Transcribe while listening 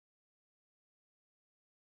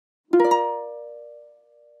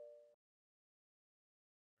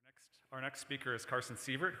Our next speaker is Carson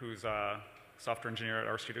Sievert, who's a software engineer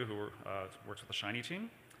at RStudio who works with the Shiny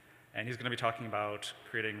team. And he's going to be talking about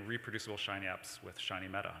creating reproducible Shiny apps with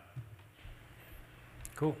shinymeta.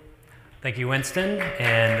 Cool. Thank you, Winston.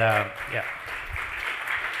 And yeah.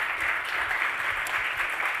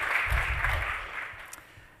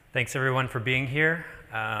 Thanks, everyone, for being here.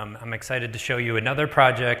 I'm excited to show you another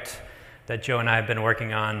project that Joe and I have been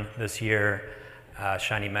working on this year,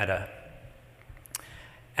 shinymeta.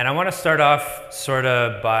 And I want to start off sort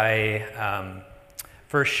of by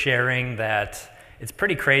first sharing that it's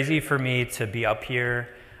pretty crazy for me to be up here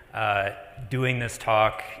doing this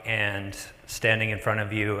talk and standing in front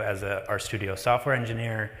of you as a RStudio software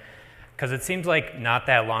engineer, because it seems like not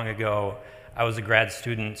that long ago I was a grad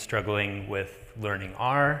student struggling with learning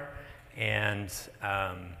R and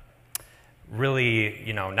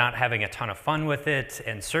really, not having a ton of fun with it,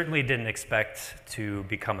 and certainly didn't expect to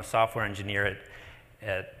become a software engineer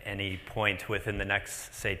at any point within the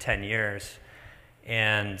next, say, 10 years.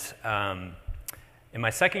 And in my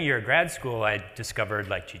second year of grad school, I discovered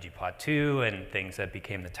like ggplot2 and things that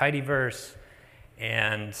became the tidyverse.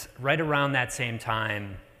 And right around that same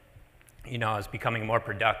time, I was becoming more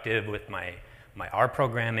productive with my R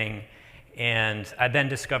programming. And I then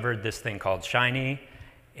discovered this thing called Shiny,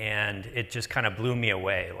 and it just kind of blew me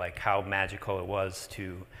away, like how magical it was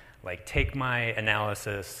to like take my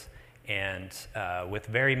analysis and with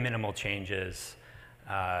very minimal changes,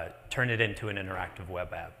 turn it into an interactive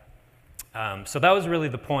web app. So that was really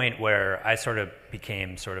the point where I sort of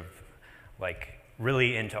became like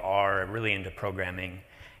really into R, really into programming,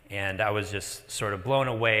 and I was just sort of blown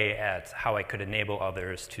away at how I could enable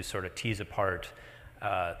others to sort of tease apart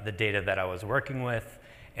the data that I was working with,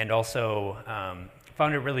 and also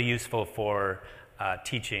found it really useful for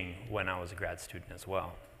teaching when I was a grad student as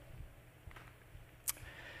well.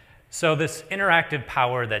 So this interactive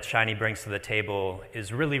power that Shiny brings to the table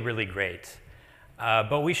is really, really great.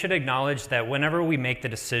 But we should acknowledge that whenever we make the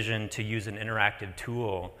decision to use an interactive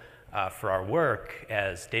tool for our work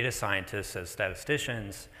as data scientists, as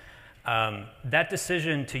statisticians, that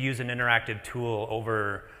decision to use an interactive tool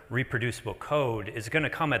over reproducible code is going to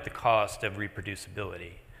come at the cost of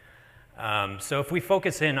reproducibility. So if we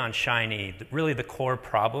focus in on Shiny, really the core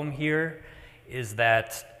problem here is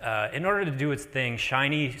that in order to do its thing,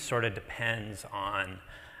 Shiny sort of depends on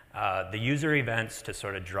the user events to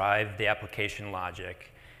sort of drive the application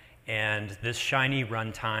logic, and this Shiny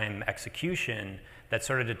runtime execution that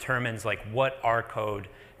sort of determines like what R code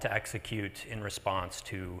to execute in response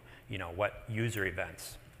to what user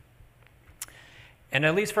events. And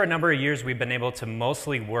at least for a number of years, we've been able to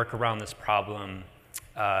mostly work around this problem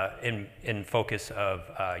in focus of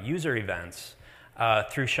user events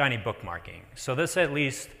through Shiny bookmarking. So this at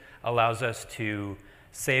least allows us to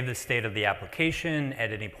save the state of the application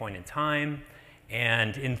at any point in time,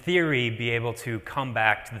 and in theory, be able to come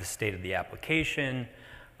back to the state of the application,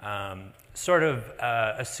 sort of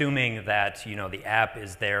assuming that the app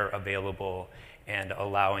is there available and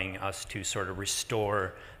allowing us to sort of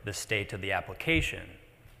restore the state of the application.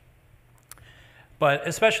 But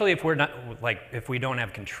especially if if we don't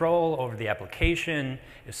have control over the application,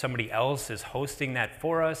 if somebody else is hosting that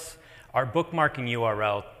for us, our bookmarking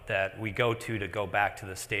URL that we go to go back to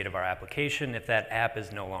the state of our application, if that app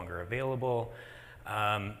is no longer available,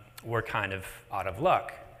 we're kind of out of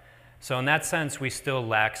luck. So in that sense, we still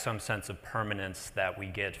lack some sense of permanence that we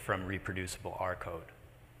get from reproducible R code.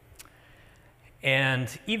 And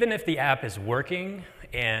even if the app is working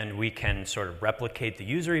and we can sort of replicate the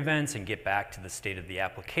user events and get back to the state of the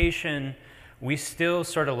application, we still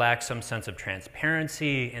sort of lack some sense of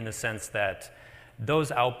transparency in the sense that those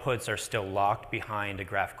outputs are still locked behind a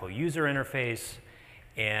graphical user interface.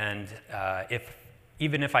 And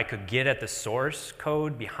even if I could get at the source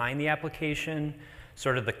code behind the application,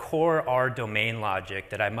 sort of the core R domain logic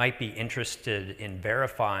that I might be interested in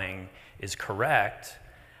verifying is correct,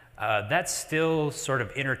 that's still sort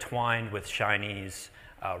of intertwined with Shiny's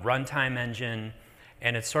runtime engine,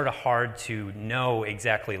 and it's sort of hard to know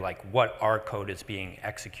exactly like what R code is being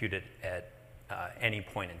executed at any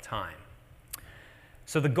point in time.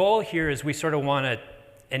 So the goal here is we sort of want to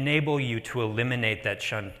enable you to eliminate that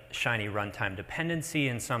Shiny runtime dependency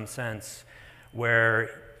in some sense,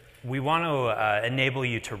 where we want to enable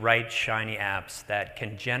you to write Shiny apps that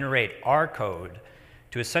can generate R code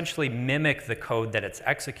to essentially mimic the code that it's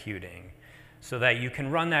executing, so that you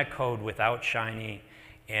can run that code without Shiny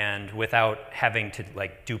and without having to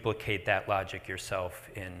like duplicate that logic yourself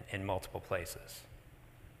in multiple places.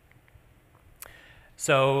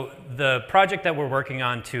 So the project that we're working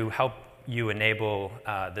on to help you enable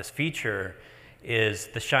this feature is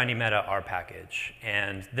the shinymeta R package.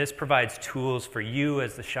 And this provides tools for you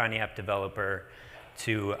as the Shiny app developer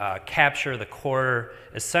to capture the core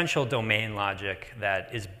essential domain logic that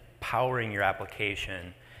is powering your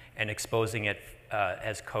application and exposing it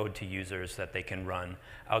as code to users that they can run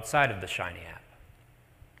outside of the Shiny app.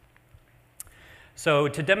 So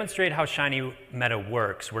to demonstrate how shinymeta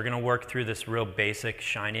works, we're going to work through this real basic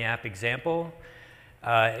Shiny app example.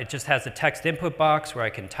 It just has a text input box where I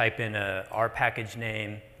can type in a R package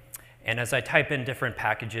name. And as I type in different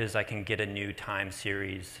packages, I can get a new time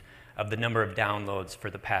series of the number of downloads for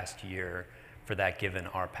the past year for that given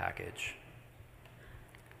R package.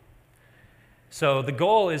 So the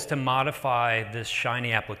goal is to modify this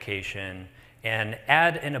Shiny application and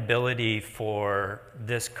add an ability for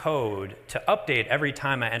this code to update every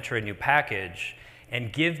time I enter a new package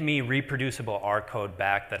and give me reproducible R code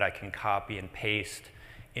back that I can copy and paste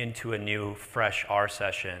into a new fresh R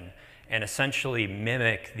session and essentially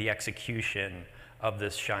mimic the execution of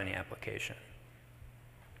this Shiny application.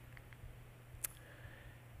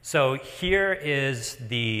 So here is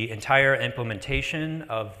the entire implementation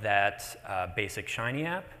of that basic Shiny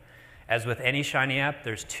app. As with any Shiny app,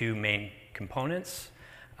 there's two main components.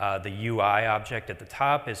 The UI object at the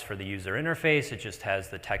top is for the user interface. It just has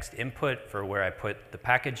the text input for where I put the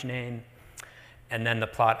package name. And then the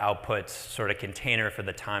plot outputs sort of container for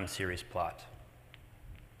the time series plot.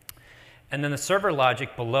 And then the server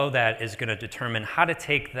logic below that is going to determine how to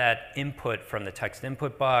take that input from the text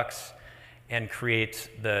input box and create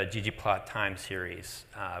the ggplot time series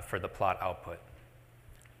for the plot output.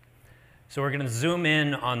 So we're going to zoom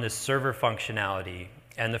in on this server functionality.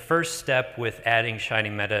 And the first step with adding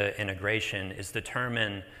shinymeta integration is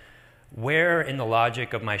determine where in the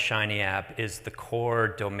logic of my Shiny app is the core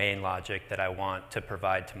domain logic that I want to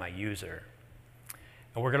provide to my user.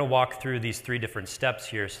 And we're going to walk through these three different steps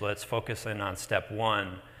here, so let's focus in on step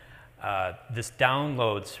one. This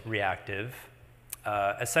downloads reactive.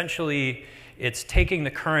 Essentially, it's taking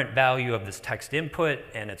the current value of this text input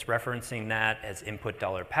and it's referencing that as input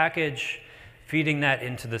 $package, feeding that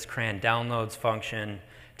into this cran downloads function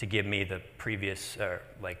to give me the previous,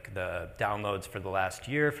 like the downloads for the last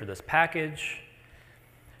year for this package.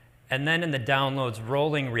 And then in the downloads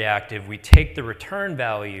rolling reactive, we take the return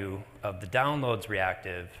value of the downloads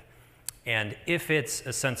reactive, and if it's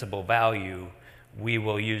a sensible value, we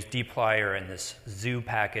will use dplyr and this zoo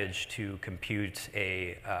package to compute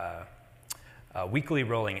a weekly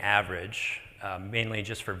rolling average, mainly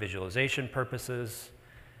just for visualization purposes.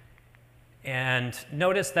 And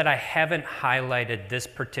notice that I haven't highlighted this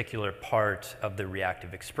particular part of the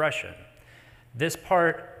reactive expression. This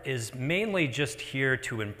part is mainly just here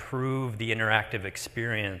to improve the interactive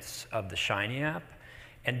experience of the Shiny app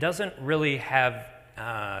and doesn't really have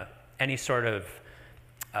any sort of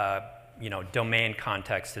domain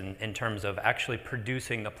context in terms of actually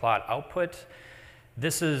producing the plot output.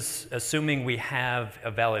 This is assuming we have a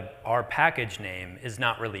valid R package name is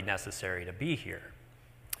not really necessary to be here.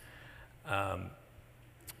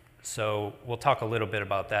 So we'll talk a little bit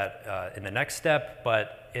about that in the next step,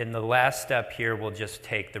 but in the last step here, we'll just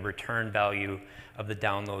take the return value of the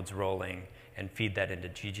downloads rolling and feed that into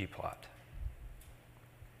ggplot.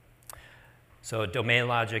 So domain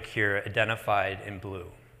logic here identified in blue.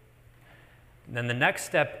 And then the next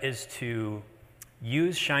step is to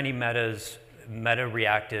use shinymeta's meta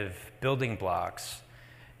reactive building blocks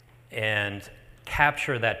and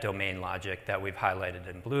capture that domain logic that we've highlighted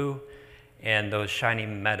in blue, and those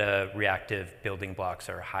shinymeta reactive building blocks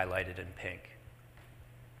are highlighted in pink.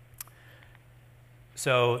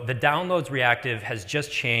 So the downloads reactive has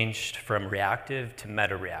just changed from reactive to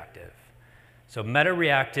meta reactive. So meta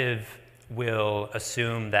reactive will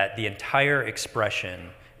assume that the entire expression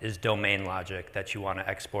is domain logic that you want to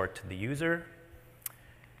export to the user.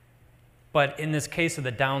 But in this case of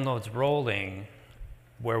the downloads rolling,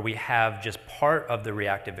 where we have just part of the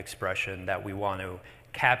reactive expression that we want to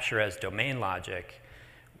capture as domain logic,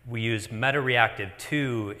 we use meta reactive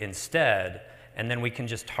 2 instead, and then we can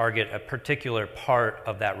just target a particular part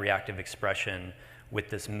of that reactive expression with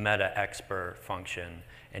this meta expr function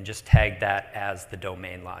and just tag that as the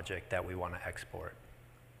domain logic that we want to export.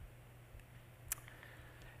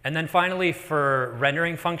 And then finally, for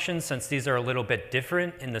rendering functions, since these are a little bit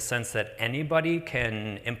different in the sense that anybody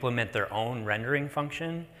can implement their own rendering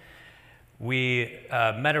function,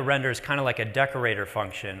 meta render is kind of like a decorator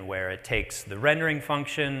function where it takes the rendering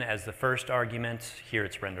function as the first argument. Here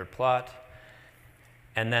it's render plot.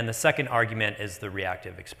 And then the second argument is the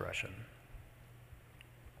reactive expression.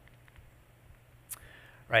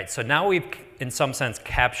 Right, so now we've, in some sense,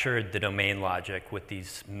 captured the domain logic with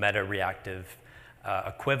these meta reactive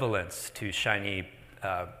equivalents to Shiny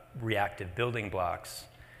reactive building blocks.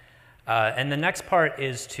 And the next part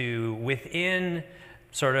is to, within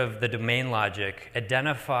sort of the domain logic,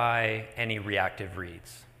 identify any reactive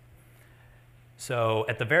reads. So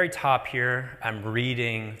at the very top here, I'm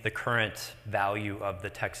reading the current value of the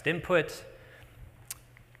text input.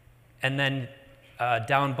 And then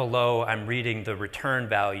down below, I'm reading the return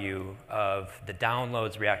value of the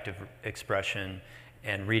downloads reactive expression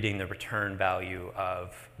and reading the return value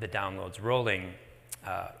of the downloads rolling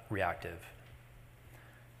reactive.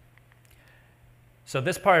 So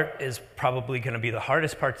this part is probably going to be the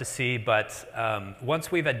hardest part to see, but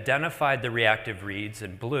once we've identified the reactive reads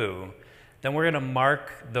in blue, then we're going to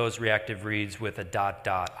mark those reactive reads with a ...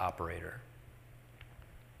 operator.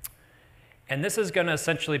 And this is going to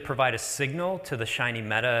essentially provide a signal to the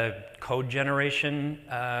shinymeta code generation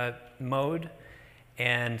mode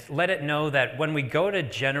and let it know that when we go to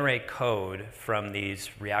generate code from these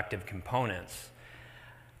reactive components,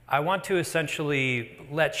 I want to essentially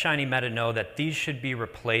let shinymeta know that these should be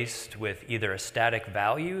replaced with either a static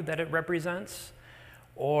value that it represents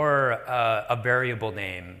or a variable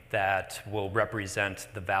name that will represent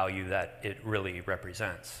the value that it really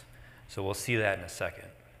represents. So we'll see that in a second.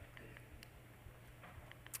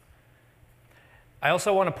 I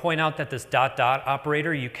also want to point out that this ...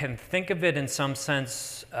 operator, you can think of it in some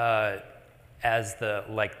sense as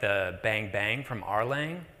like the bang bang from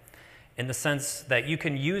Erlang, in the sense that you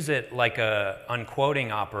can use it like a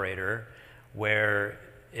unquoting operator, where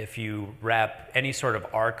if you wrap any sort of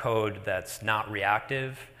R code that's not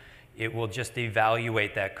reactive, it will just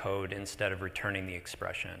evaluate that code instead of returning the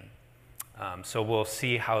expression. So we'll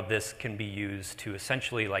see how this can be used to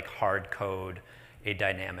essentially like hard code a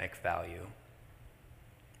dynamic value.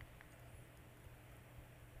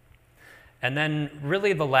 And then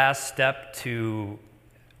really the last step to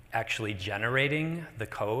actually generating the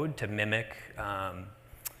code to mimic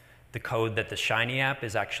the code that the Shiny app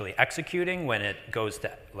is actually executing when it goes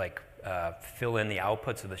to like fill in the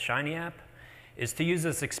outputs of the Shiny app is to use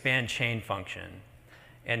this expand chain function.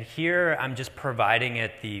 And here I'm just providing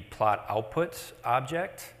it the plot output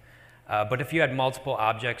object. But if you had multiple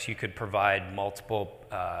objects, you could provide multiple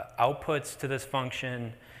outputs to this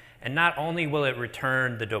function. And not only will it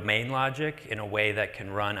return the domain logic in a way that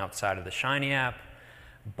can run outside of the Shiny app,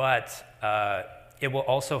 but it will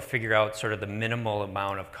also figure out sort of the minimal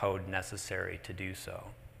amount of code necessary to do so.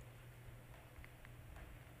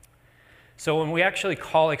 So when we actually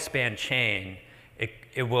call expand chain,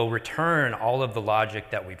 it will return all of the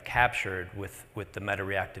logic that we've captured with the meta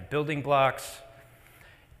reactive building blocks.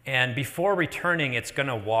 And before returning, it's going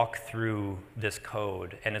to walk through this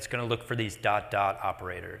code, and it's going to look for these ...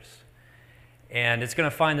 operators. And it's going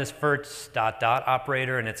to find this first ...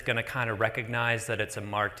 operator, and it's going to kind of recognize that it's a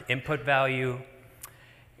marked input value.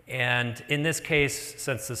 And in this case,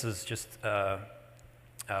 since this is just,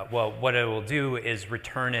 well, what it will do is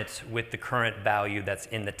return it with the current value that's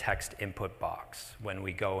in the text input box when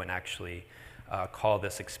we go and actually call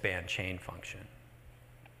this expand chain function.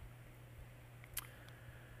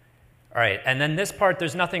 All right, and then this part,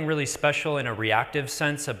 there's nothing really special in a reactive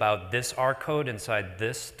sense about this R code inside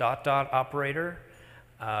this ... operator,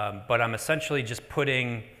 but I'm essentially just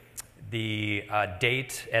putting the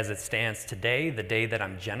date as it stands today, the day that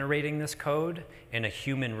I'm generating this code, in a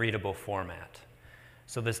human readable format.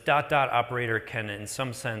 So this ... operator can in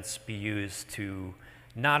some sense be used to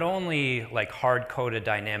not only like hard code a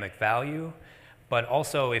dynamic value, but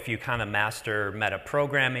also if you kind of master meta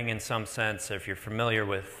programming in some sense, if you're familiar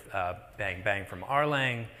with bang bang from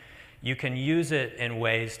Erlang, you can use it in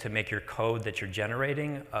ways to make your code that you're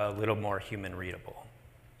generating a little more human readable.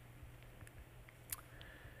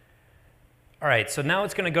 All right, so now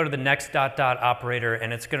it's going to go to the next ... operator,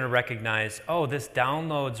 and it's going to recognize, oh, this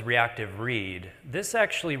downloads reactive read. This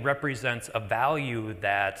actually represents a value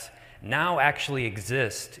that now actually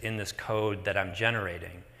exists in this code that I'm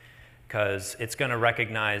generating, because it's going to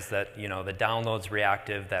recognize that, you know, the downloads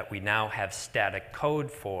reactive that we now have static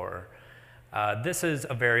code for, this is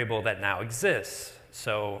a variable that now exists.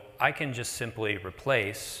 So I can just simply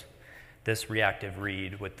replace this reactive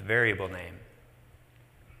read with the variable name.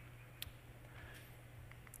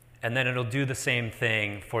 And then it'll do the same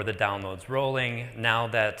thing for the downloads rolling. Now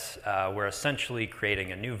that we're essentially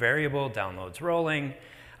creating a new variable, downloads rolling,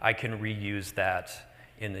 I can reuse that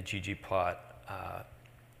in the ggplot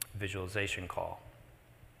visualization call.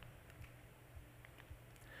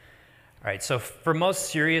 All right, so for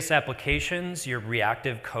most serious applications, your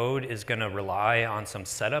reactive code is going to rely on some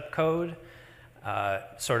setup code,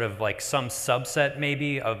 sort of like some subset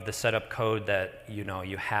maybe of the setup code that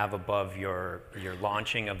you have above your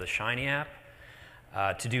launching of the Shiny app.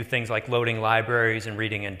 to do things like loading libraries and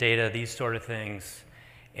reading in data, these sort of things.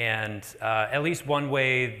 And at least one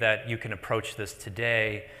way that you can approach this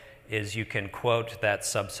today is you can quote that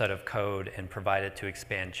subset of code and provide it to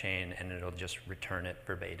expand chain, and it'll just return it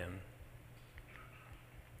verbatim.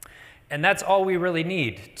 And that's all we really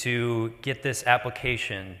need to get this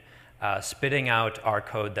application spitting out our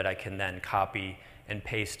code that I can then copy and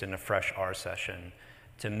paste in a fresh R session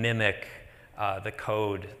to mimic the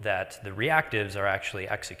code that the reactives are actually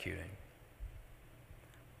executing.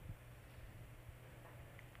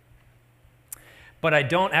 But I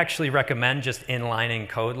don't actually recommend just inlining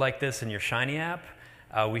code like this in your Shiny app.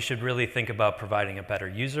 We should really think about providing a better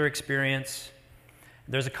user experience.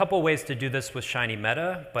 There's a couple ways to do this with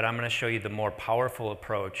shinymeta, but I'm going to show you the more powerful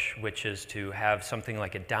approach, which is to have something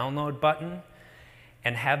like a download button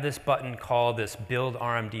and have this button call this build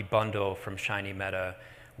RMD bundle from shinymeta,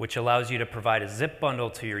 which allows you to provide a zip bundle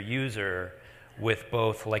to your user with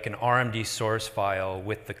both like an RMD source file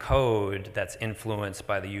with the code that's influenced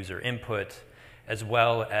by the user input, as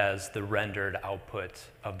well as the rendered output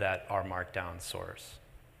of that R Markdown source.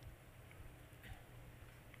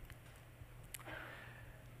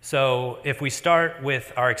 So if we start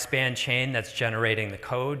with our expand chain that's generating the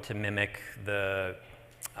code to mimic the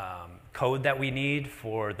code that we need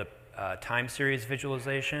for the time series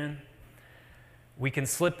visualization, we can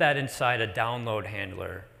slip that inside a download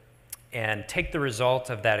handler and take the result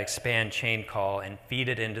of that expand chain call and feed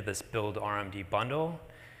it into this build RMD bundle.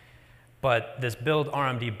 But this build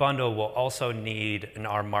RMD bundle will also need an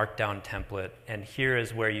R Markdown template, and here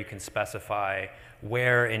is where you can specify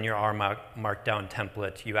where in your R Markdown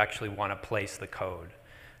template you actually want to place the code.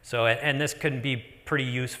 So, and this can be pretty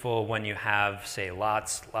useful when you have, say,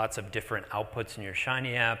 lots of different outputs in your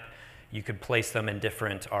Shiny app. You could place them in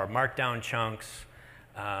different R Markdown chunks,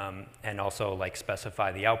 and also like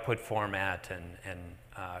specify the output format and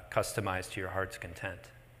customize to your heart's content.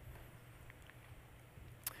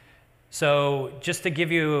 So just to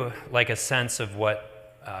give you like a sense of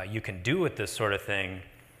what you can do with this sort of thing,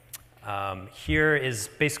 here is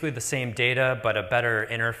basically the same data, but a better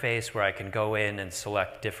interface where I can go in and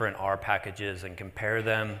select different R packages and compare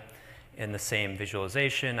them in the same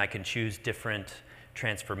visualization. I can choose different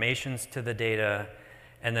transformations to the data,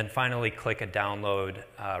 and then finally click a download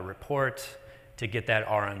report to get that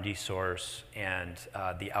RMD source and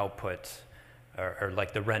the output, or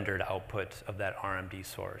like the rendered output of that RMD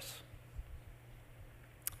source.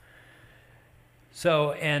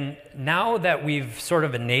 So, and now that we've sort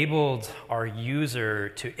of enabled our user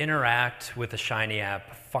to interact with the Shiny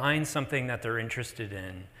app, find something that they're interested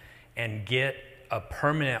in, and get a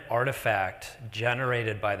permanent artifact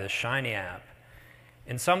generated by the Shiny app,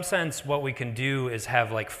 in some sense, what we can do is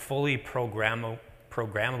have like fully programmable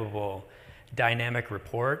dynamic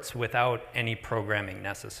reports without any programming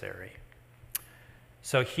necessary.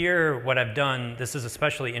 So here, what I've done, this is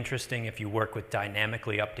especially interesting if you work with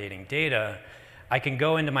dynamically updating data. I can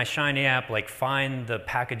go into my Shiny app, like find the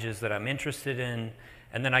packages that I'm interested in,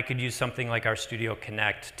 and then I could use something like RStudio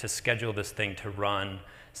Connect to schedule this thing to run,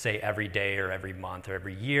 say, every day or every month or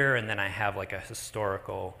every year, and then I have like a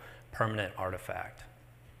historical permanent artifact.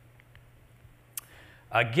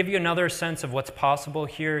 Give you another sense of what's possible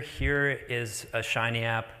here. Here is a Shiny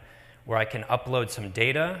app where I can upload some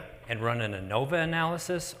data and run an ANOVA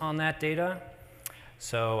analysis on that data.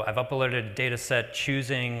 So I've uploaded a data set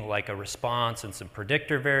choosing like a response and some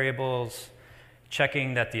predictor variables,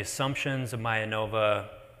 checking that the assumptions of my ANOVA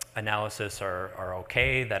analysis are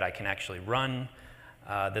okay, that I can actually run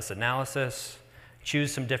this analysis,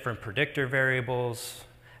 choose some different predictor variables,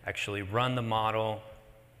 actually run the model,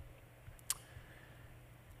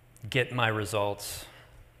 get my results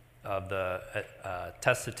of the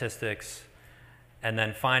test statistics, and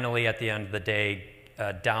then finally at the end of the day,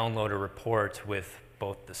 download a report with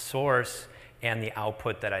both the source and the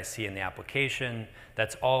output that I see in the application.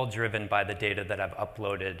 That's all driven by the data that I've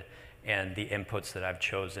uploaded and the inputs that I've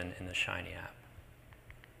chosen in the Shiny app.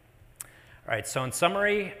 All right, so in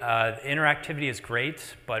summary, interactivity is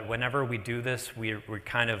great, but whenever we do this, we're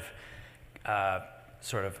kind of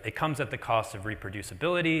it comes at the cost of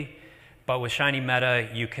reproducibility. But with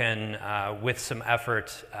shinymeta, you can, with some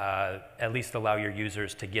effort, at least allow your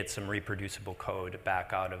users to get some reproducible code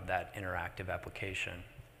back out of that interactive application.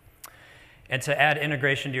 And to add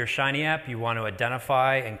integration to your Shiny app, you want to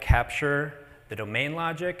identify and capture the domain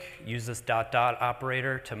logic, use this ...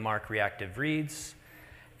 operator to mark reactive reads,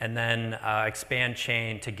 and then expand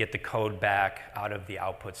chain to get the code back out of the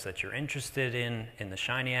outputs that you're interested in the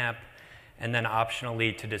Shiny app. And then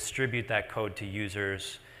optionally, to distribute that code to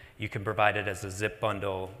users, you can provide it as a zip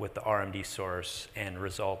bundle with the RMD source and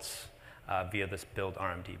results via this build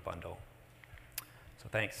RMD bundle. So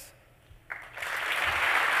thanks.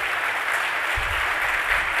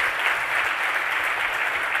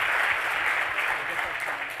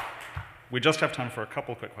 We just have time for a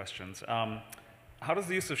couple quick questions. How does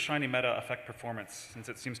the use of shinymeta affect performance, since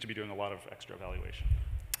it seems to be doing a lot of extra evaluation?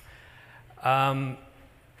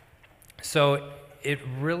 So it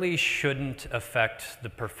really shouldn't affect the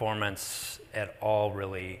performance at all,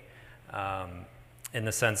 really, in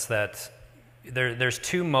the sense that there's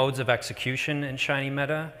two modes of execution in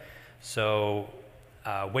shinymeta. So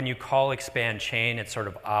when you call expand chain, it sort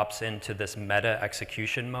of opts into this meta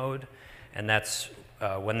execution mode, and that's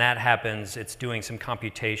when that happens, it's doing some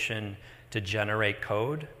computation to generate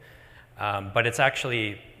code, but it's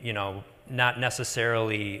actually, not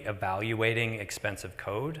necessarily evaluating expensive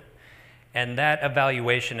code. And that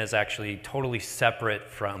evaluation is actually totally separate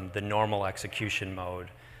from the normal execution mode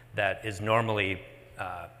that is normally,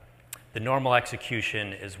 the normal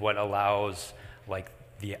execution is what allows like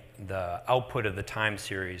the output of the time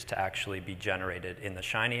series to actually be generated in the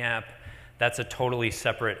Shiny app. That's a totally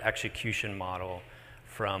separate execution model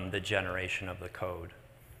from the generation of the code.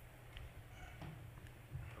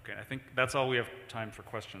 Okay, I think that's all we have time for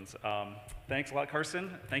questions. Thanks a lot, Carson.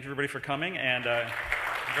 Thank you, everybody, for coming, and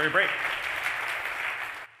very brave.